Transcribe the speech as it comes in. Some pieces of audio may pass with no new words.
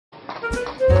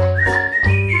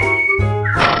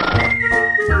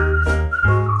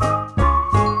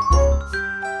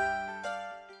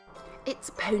It's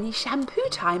pony shampoo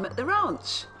time at the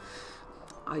ranch.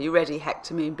 Are you ready,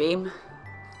 Hector Moonbeam?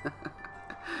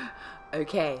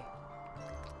 Okay,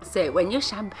 so when you're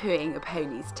shampooing a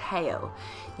pony's tail,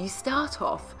 you start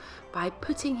off by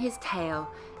putting his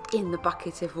tail in the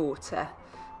bucket of water.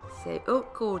 So, oh,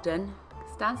 Gordon,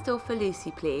 stand still for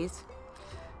Lucy, please.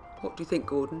 What do you think,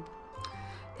 Gordon?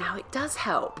 Now, it does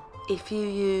help if you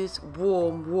use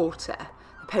warm water.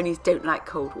 The ponies don't like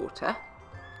cold water.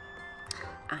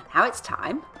 And now it's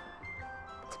time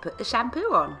to put the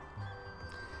shampoo on.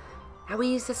 Now we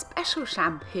use a special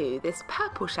shampoo, this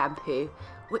purple shampoo,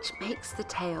 which makes the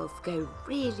tails go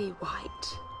really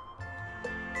white.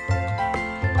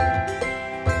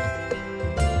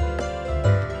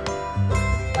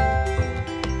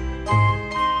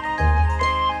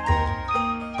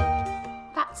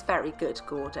 That's very good,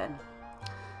 Gordon.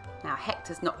 Now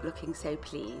Hector's not looking so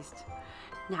pleased.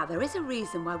 Now there is a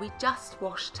reason why we just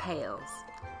wash tails.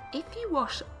 If you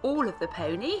wash all of the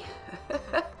pony,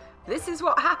 this is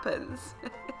what happens.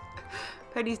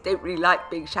 Ponies don't really like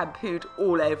being shampooed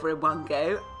all over in one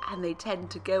go, and they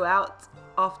tend to go out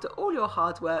after all your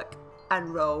hard work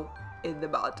and roll in the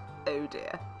mud. Oh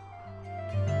dear.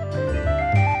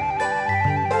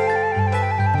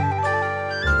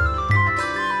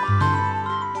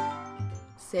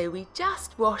 So we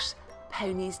just wash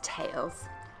ponies' tails,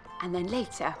 and then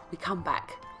later we come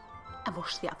back and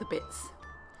wash the other bits.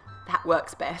 That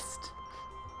works best.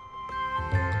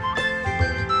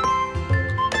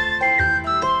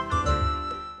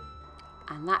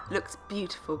 And that looks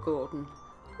beautiful, Gordon.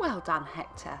 Well done,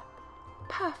 Hector.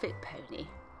 Perfect pony.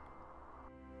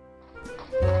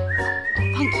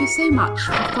 Thank you so much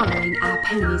for following our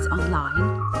ponies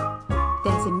online.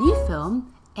 There's a new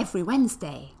film every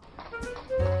Wednesday.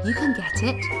 You can get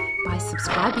it by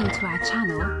subscribing to our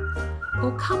channel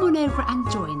or come on over and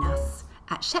join us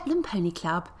at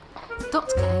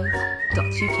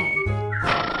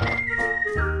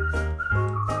shetlandponyclub.co.uk.